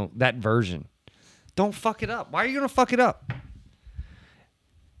that version. Don't fuck it up. Why are you gonna fuck it up?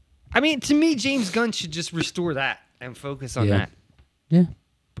 I mean, to me, James Gunn should just restore that and focus on that. Yeah.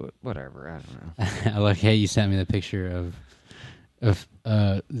 But whatever, I don't know. I like how you sent me the picture of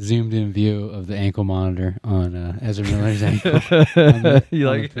zoomed in view of the ankle monitor on Ezra Miller's ankle.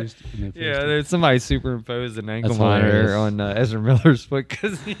 There's somebody superimposed an ankle That's monitor hilarious. on Ezra Miller's foot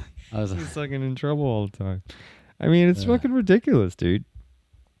because he's fucking in trouble all the time. I mean, it's fucking ridiculous, dude.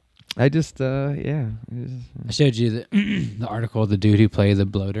 I just, I showed you the article of the dude who played the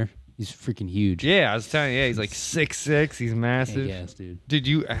bloater. He's freaking huge. Yeah, I was telling you, he's like 6'6". He's massive. Yes,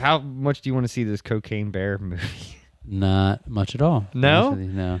 dude. How much do you want to see this Cocaine Bear movie? Not much at all. No? Honestly,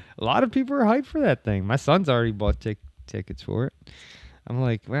 no. A lot of people are hyped for that thing. My son's already bought tickets for it. I'm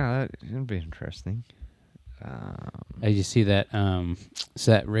like, wow, that'd be interesting. Did you see that?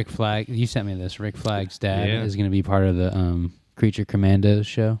 So that Rick Flag, you sent me this. Rick Flag's dad is going to be part of the Creature Commandos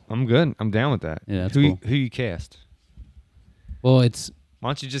show. I'm good. I'm down with that. Yeah, that's cool. cool. Who you cast? Well, why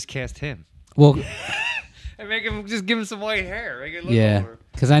don't you just cast him? Well, and give him some white hair. Make it look older.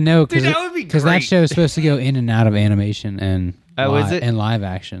 Because I know Dude, that would be because that great. show is supposed to go in and out of animation and is it? and live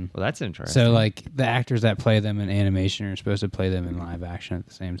action. Well, that's interesting. So like the actors that play them in animation are supposed to play them in live action at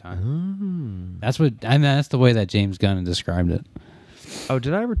the same time. That's the way that James Gunn described it. Oh,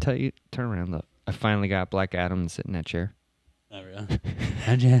 did I ever tell you? Turn around. Look, I finally got Black Adam to sit in that chair. Oh, really?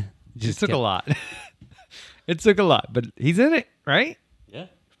 How'd you? It took a lot. It took a lot, but he's in it, right? Yeah.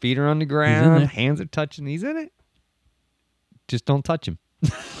 Feet are on the ground, hands are touching. He's in it. Just don't touch him.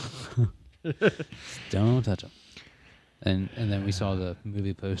 Don't touch him. And then we saw the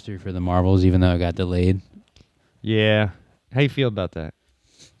movie poster for the Marvels, even though it got delayed. Yeah. How you feel about that?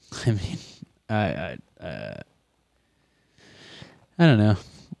 I mean, I don't know.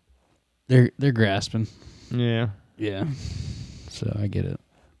 They're grasping. Yeah. Yeah. So I get it.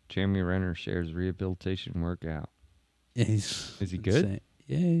 Jeremy Renner shares rehabilitation workout. Yeah, is he good? insane.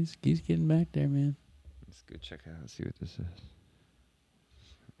 Yeah, he's getting back there, man. Let's go check out and see what this is.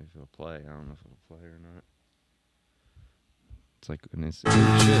 If it'll play. I don't know if it'll play or not. It's like goodness.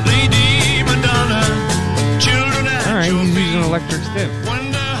 Lady Madonna, children at All right, your he's feet. using an electric stick.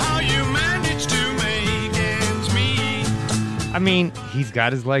 Wonder how you manage to make ends meet. I mean, he's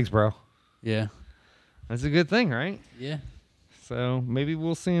got his legs, bro. Yeah. That's a good thing, right? Yeah. So maybe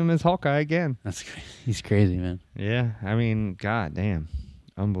we'll see him as Hawkeye again. That's crazy. He's crazy, man. Yeah, I mean, god damn.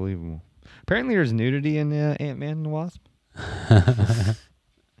 Unbelievable. Apparently there's nudity in Ant-Man and the Wasp.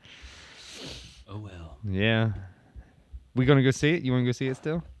 Oh, well. Yeah. We gonna go see it? You want to go see it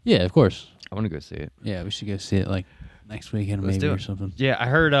still? Yeah, of course. I want to go see it. Yeah, we should go see it like next weekend Let's maybe do or it. something. Yeah,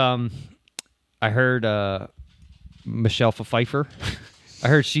 I heard Michelle Pfeiffer. I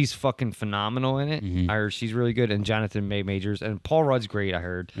heard she's fucking phenomenal in it. I heard she's really good, and Jonathan Majors and Paul Rudd's great. I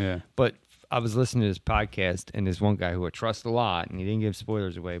heard. Yeah. But I was listening to this podcast, and this one guy who I trust a lot, and he didn't give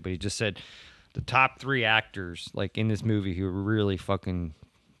spoilers away, but he just said the top 3 actors like in this movie who really fucking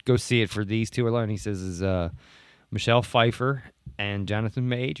go see it for these two alone. He says is Michelle Pfeiffer and Jonathan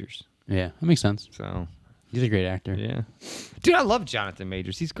Majors. Yeah, that makes sense. So he's a great actor. Yeah. Dude, I love Jonathan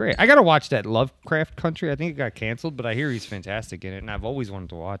Majors. He's great. I got to watch that Lovecraft Country. I think it got canceled, but I hear he's fantastic in it, and I've always wanted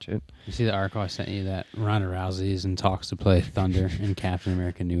to watch it. You see the article I sent you that Ronda Rousey's in talks to play Thunder in Captain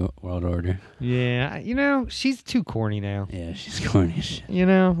America New World Order. Yeah, you know, she's too corny now. Yeah, she's corny as shit. You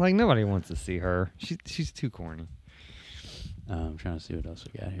know, like nobody wants to see her. She's too corny. I'm trying to see what else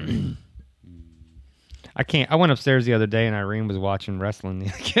we got here. I can't. I went upstairs the other day and Irene was watching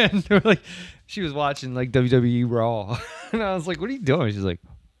wrestling again. She was watching like WWE Raw, and I was like, "What are you doing?" She's like,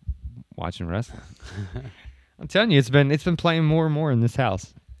 "Watching wrestling." I'm telling you, it's been playing more and more in this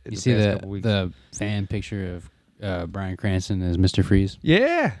house. You see the fan picture of Bryan Cranston as Mr. Freeze?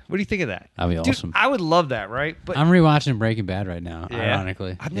 Yeah. What do you think of that? That'd be Dude, awesome. I would love that, right? But I'm rewatching Breaking Bad right now. Yeah.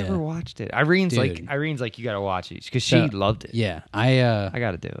 Ironically, I've never watched it. Irene's like, you got to watch it because she loved it. Yeah, I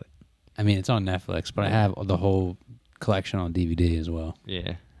got to do it. I mean, it's on Netflix, but I have the whole collection on DVD as well.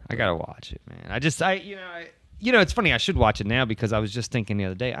 Yeah, I gotta watch it, man. It's funny. I should watch it now because I was just thinking the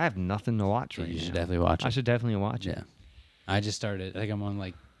other day. I have nothing to watch right now. You should definitely watch it. I should definitely watch it. Yeah, I just started. I think I'm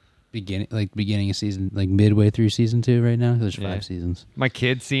on beginning of season, like midway through season 2 right now. There's 5 seasons. My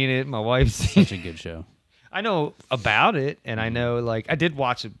kid's seen it. My wife's seen it. Such a good show. I know about it, and I know like I did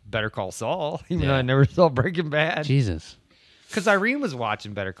watch Better Call Saul, even though I never saw Breaking Bad. Jesus. Because Irene was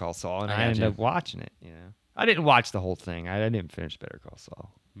watching Better Call Saul, and I ended up watching it. You know, I didn't watch the whole thing. I didn't finish Better Call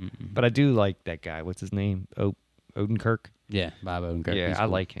Saul, but I do like that guy. What's his name? Odenkirk. Yeah, Bob Odenkirk. Yeah, He's I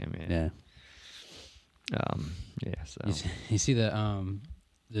cool. like him. Yeah. So you see the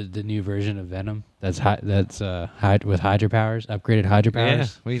new version of Venom that's with Hydra powers, upgraded Hydra powers.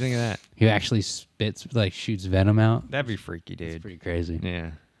 Yeah. What do you think of that? He actually shoots Venom out. That'd be freaky, dude. It's pretty crazy.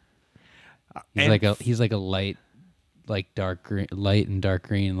 Yeah. He's like a light and dark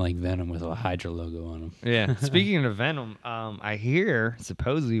green like Venom with a Hydra logo on him. Yeah. Speaking of Venom, I hear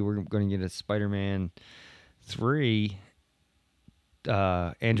supposedly we're going to get a Spider-Man 3.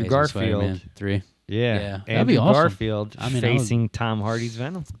 Andrew Amazing Garfield Spider-Man 3. Yeah. That'd Andrew be awesome. Garfield facing Tom Hardy's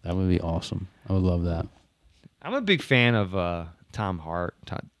Venom. That would be awesome. I would love that. I'm a big fan of Tom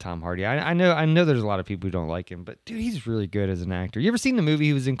Hardy. I know there's a lot of people who don't like him, but dude, he's really good as an actor. You ever seen the movie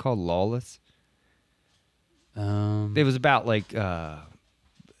he was in called Lawless? It was about like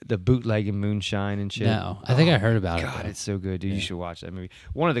the bootlegging moonshine and shit. No, I think I heard about it. God, it's so good, dude. You should watch that movie.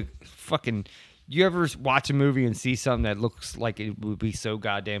 One of the fucking. You ever watch a movie and see something that looks like it would be so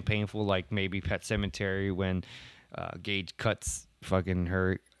goddamn painful, like maybe Pet Sematary when Gage cuts fucking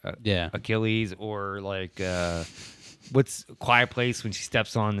her Achilles, or like what's Quiet Place when she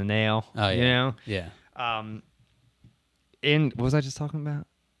steps on the nail? Oh yeah, you know? Yeah. What was I just talking about?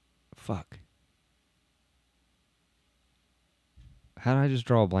 Fuck. How did I just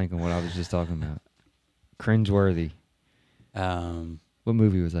draw a blank on what I was just talking about? Cringeworthy. What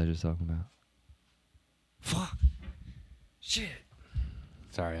movie was I just talking about? Fuck. Shit.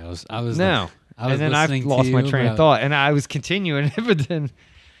 Sorry, I was no. And then I lost my train of thought, and I was continuing, but then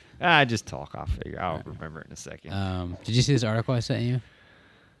I just talk. I'll remember it in a second. Did you see this article I sent you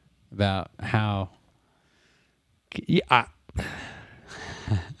about how? Yeah,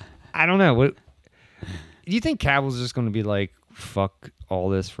 I don't know. What do you think? Cavill's just going to be like, fuck all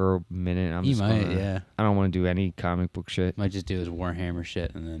this for a minute? He might, yeah. I don't want to do any comic book shit. Might just do his Warhammer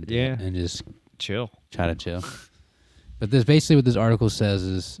shit and then and just chill. Try to chill. But this basically what this article says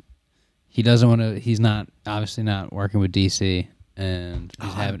is he doesn't want to. He's not obviously not working with DC, and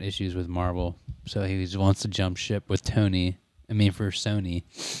he's having issues with Marvel. So he just wants to jump ship with Sony,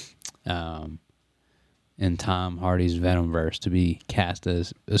 in Tom Hardy's Venomverse to be cast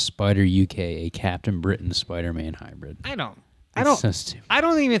as a Spider UK, a Captain Britain Spider-Man hybrid. I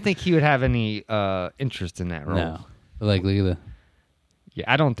don't even think he would have any interest in that role. No, but like look at the. Yeah,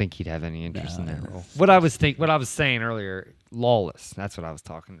 I don't think he'd have any interest in that role. What I was saying earlier, Lawless. That's what I was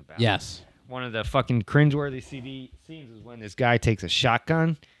talking about. Yes. One of the fucking cringeworthy scenes is when this guy takes a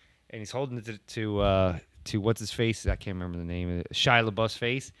shotgun and he's holding it to what's his face? I can't remember the name of it. Shia LaBeouf's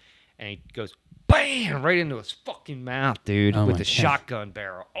face, and he goes bam right into his fucking mouth, dude, with the shotgun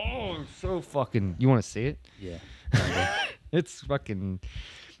barrel. Oh, so fucking. You want to see it? Yeah. It's fucking,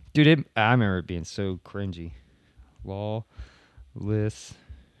 dude. I remember it being so cringy. Lawless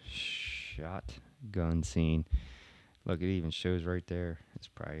shotgun scene. Look, it even shows right there. It's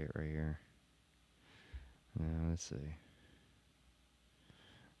probably it right here. Now, let's see.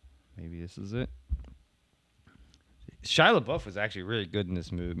 Maybe this is it. Shia LaBeouf was actually really good in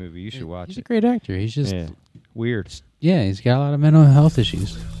this movie. You should watch it. He's a great actor. He's just weird. Yeah, he's got a lot of mental health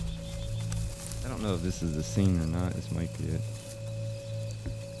issues. I don't know if this is the scene or not. This might be it.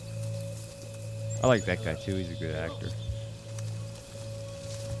 I like that guy too. He's a good actor.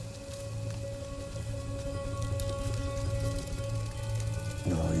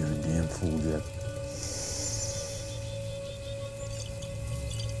 No, you're a damn fool, Jeff.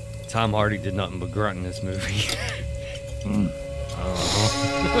 Tom Hardy did nothing but grunt in this movie.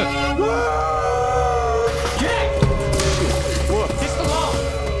 What? It's the law.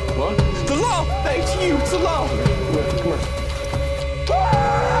 What? The law. Thanks you. It's the law. Come here.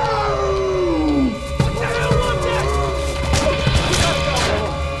 What the hell was that?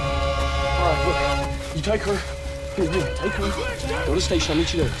 You take her. Here, take her. Go to the station. I'll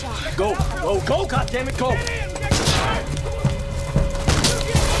meet you there. Go, goddammit, go.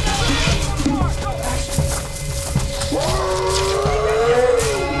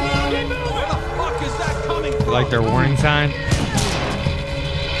 You like their warning sign?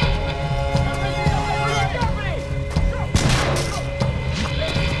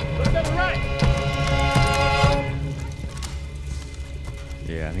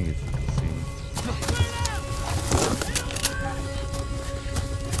 Yeah, I think it's the scene.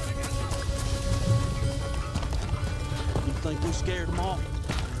 You think we scared them off?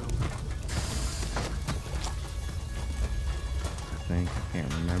 I think. I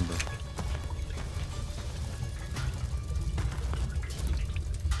can't remember.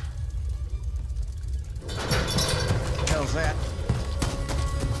 Hell's that?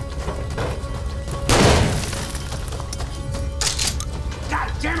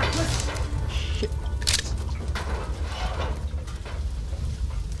 God damn it! Shit.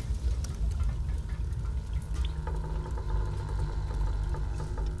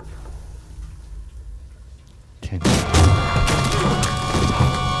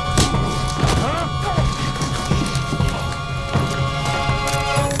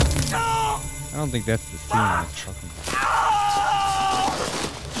 I don't think that's the scene I was talking about.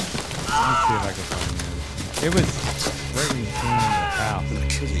 Let me see if I can find the other scene. It was right when you came in the house. I'm gonna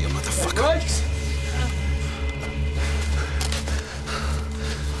kill you, motherfucker.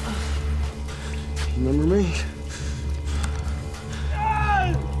 Remember me?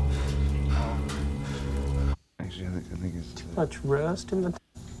 Actually, I think it's Too much rust in the... let's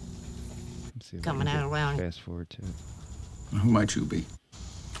see if I Coming can out around. fast forward to it. Who might you be?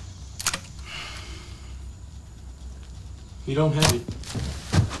 You don't have it.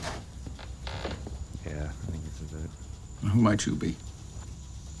 Yeah, I think this is it. Who might you be?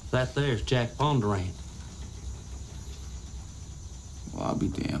 That there's Jack Bondurant. Well, I'll be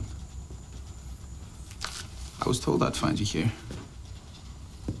damned. I was told I'd find you here.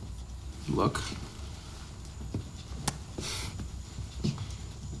 Look.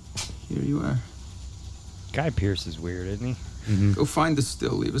 Here you are. Guy Pearce is weird, isn't he? Go find the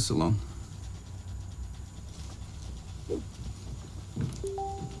still. Leave us alone.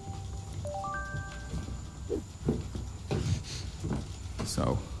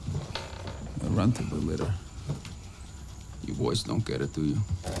 So, the runt of the litter. You boys don't get it, do you?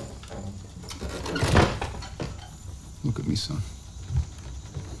 Look at me, son.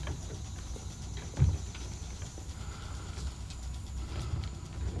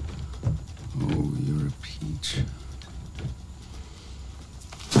 Oh, you're a peach.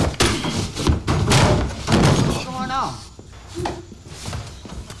 What's going on?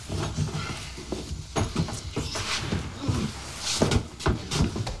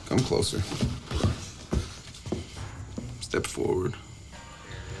 Come closer. Step forward.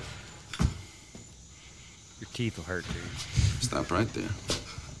 Your teeth will hurt, dude. Stop right there.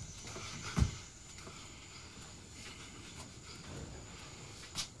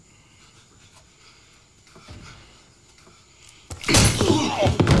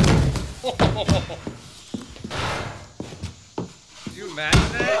 Could you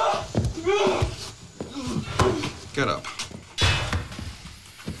imagine that? Get up.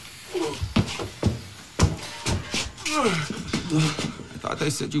 I thought they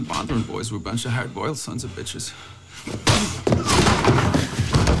said you Bondurant boys were a bunch of hard-boiled sons of bitches.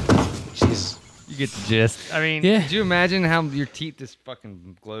 Jesus. You get the gist. I mean, Yeah. could you imagine how your teeth, this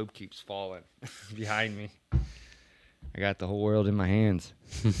fucking globe keeps falling behind me? I got the whole world in my hands.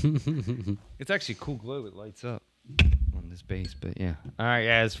 It's actually a cool globe. It lights up on this base, but yeah. All right,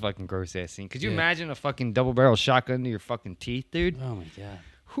 yeah, it's fucking gross ass scene. Could you Yeah. imagine a fucking double barrel shotgun to your fucking teeth, dude? Oh my god.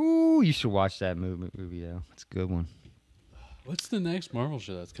 Whoo, you should watch that movie though. It's a good one. What's the next Marvel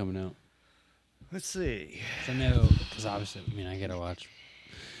show that's coming out? Let's see. 'Cause I know, because obviously, I mean, I gotta watch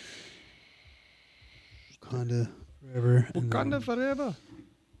Wakanda Forever. Wakanda Forever.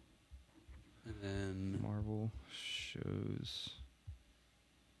 And then Marvel shows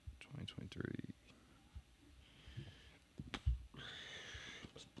 2023.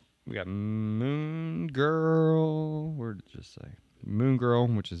 We got Moon Girl. Where did it just say? Moon Girl,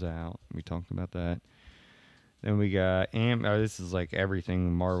 which is out. We talked about that. Then we got this is like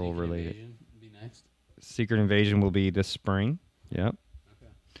everything Marvel related. Invasion would be next. Secret Invasion will be this spring. Yep.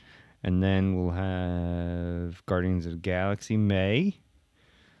 Okay. And then we'll have Guardians of the Galaxy May.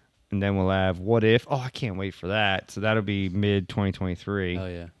 And then we'll have What If. Oh, I can't wait for that. So that'll be mid 2023. Oh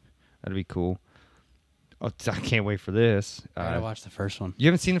yeah. That'll be cool. Oh, I can't wait for this. I gotta watch the first one. You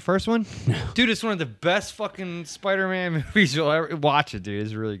haven't seen the first one? No. Dude, it's one of the best fucking Spider-Man movies you'll ever watch. It, dude.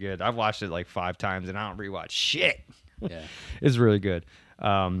 It's really good. I've watched it like 5 times and I don't rewatch shit. Yeah. It's really good.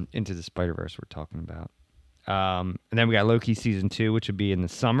 Into the Spider-Verse we're talking about. And then we got Loki season 2, which would be in the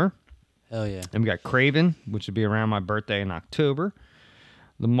summer. Hell yeah. Then we got Kraven, which would be around my birthday in October.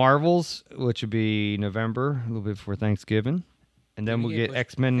 The Marvels, which would be November, a little bit before Thanksgiving. And then we'll get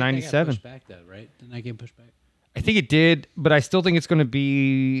X-Men 97. Pushed back though, right? Didn't I get pushed back? I think it did, but I still think it's going to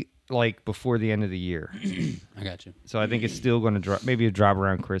be like before the end of the year. I got you. So I think it's still going to drop, maybe a drop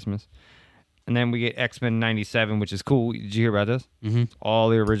around Christmas. And then we get X-Men 97, which is cool. Did you hear about this? Mm-hmm. All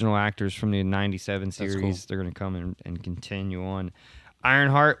the original actors from the 97 series, cool. They're going to come and continue on.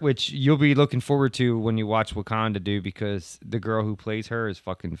 Ironheart, which you'll be looking forward to when you watch Wakanda do, because the girl who plays her is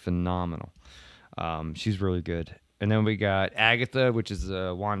fucking phenomenal. She's really good. And then we got Agatha, which is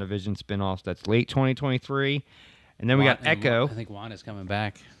a WandaVision spinoff that's late 2023. And then we got Echo. I think Wanda's coming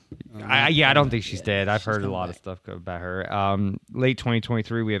back. I don't think she's dead. I've heard a lot of stuff about her. Late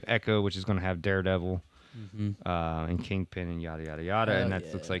 2023, we have Echo, which is going to have Daredevil and Kingpin and yada, yada, yada. And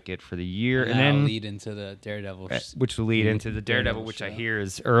that looks like it for the year. And then lead into the Daredevil. Which will lead into the Daredevil, which I hear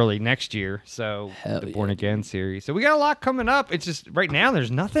is early next year. So the Born Again series. So we got a lot coming up. It's just right now there's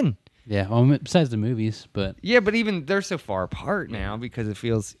nothing. Yeah, well, besides the movies, but... Yeah, but even they're so far apart now because it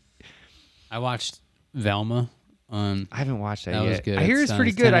feels... I watched Velma on... I haven't watched that yet. That was good. I hear it's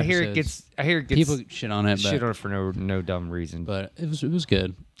pretty good. I hear it gets... People shit on it, shit on it for no dumb reason. But it was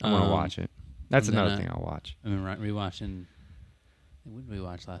good. I want to watch it. That's another thing I'll watch. I've been rewatching... What did we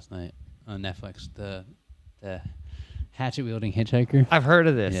watch last night on Netflix? The hatchet-wielding hitchhiker. I've heard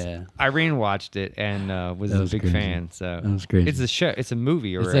of this. Yeah. Irene watched it and was a big fan. So that was crazy. It's a show. It's a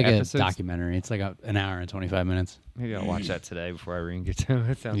movie or it's like episodes? a documentary. It's like an hour and 25 minutes. Maybe I'll watch that today before Irene gets home.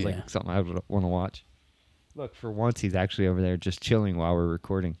 It sounds like something I would want to watch. Look, for once he's actually over there just chilling while we're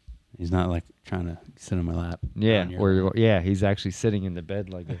recording. He's not like trying to sit on my lap. Yeah, he's actually sitting in the bed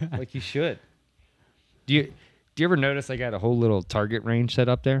like like you should. Do you ever notice I got a whole little target range set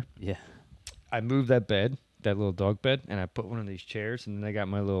up there? Yeah. I moved that bed, that little dog bed, and I put one of these chairs, and then I got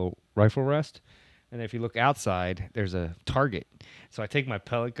my little rifle rest. And if you look outside, there's a target. So I take my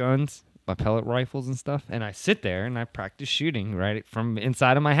pellet guns, my pellet rifles and stuff, and I sit there and I practice shooting right from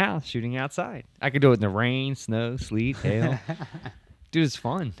inside of my house, shooting outside. I could do it in the rain, snow, sleet, hail. Dude, it's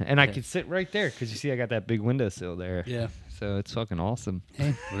fun. And I could sit right there because you see I got that big windowsill there. Yeah. So it's fucking awesome.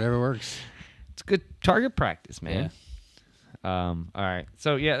 Hey, whatever works. It's good target practice, man. Yeah. All right.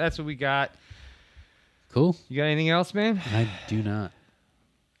 So, yeah, that's what we got. Cool. You got anything else, man? I do not.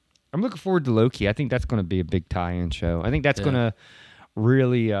 I'm looking forward to Loki. I think that's going to be a big tie-in show. I think that's going to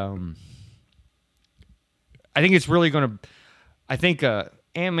really... I think it's really going to... I think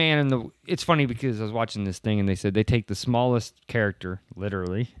Ant-Man and the... It's funny because I was watching this thing and they said they take the smallest character,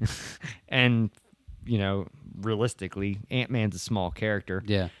 literally, and, realistically, Ant-Man's a small character.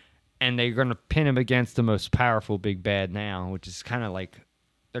 Yeah. And they're going to pin him against the most powerful big bad now, which is kind of like...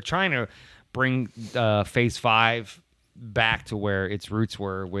 They're trying to bring Phase 5 back to where its roots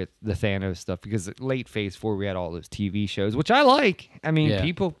were with the Thanos stuff, because late Phase 4 we had all those TV shows, which I like. I mean,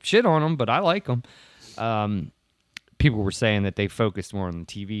 people shit on them, but I like them. People were saying that they focused more on the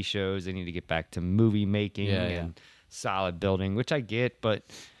TV shows. They need to get back to movie making and solid building, which I get, but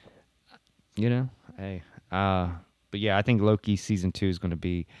hey. But yeah, I think Loki season 2 is going to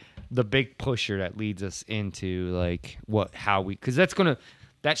be the big pusher that leads us into like because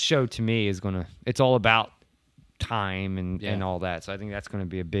that show to me is going to, it's all about time and all that. So I think that's going to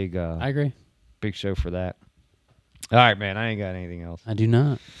be a big, I agree. Big show for that. All right, man. I ain't got anything else. I do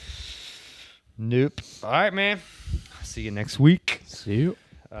not. Nope. All right, man. See you next week. See you.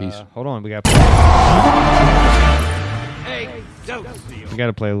 Peace. Hold on. We got... We got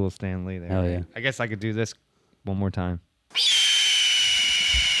to play a little Stan Lee there. Hell yeah. I guess I could do this one more time.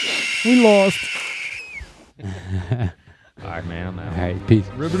 We lost. All right, man. I'm out. All right, peace.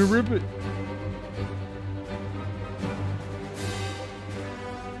 Rip it.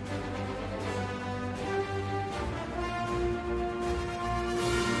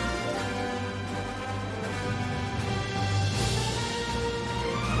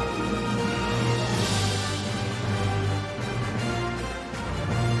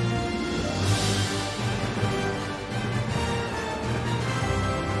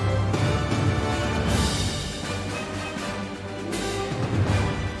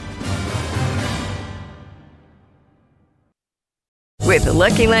 With the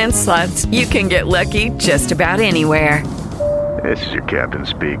Lucky Land Slots, you can get lucky just about anywhere. This is your captain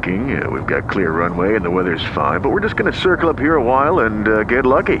speaking. We've got clear runway and the weather's fine, but we're just going to circle up here a while and get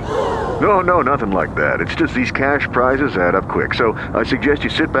lucky. No, nothing like that. It's just these cash prizes add up quick. So I suggest you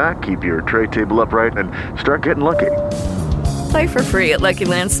sit back, keep your tray table upright, and start getting lucky. Play for free at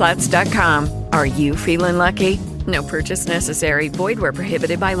LuckyLandSlots.com. Are you feeling lucky? No purchase necessary. Void where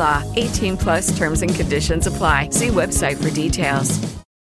prohibited by law. 18+ terms and conditions apply. See website for details.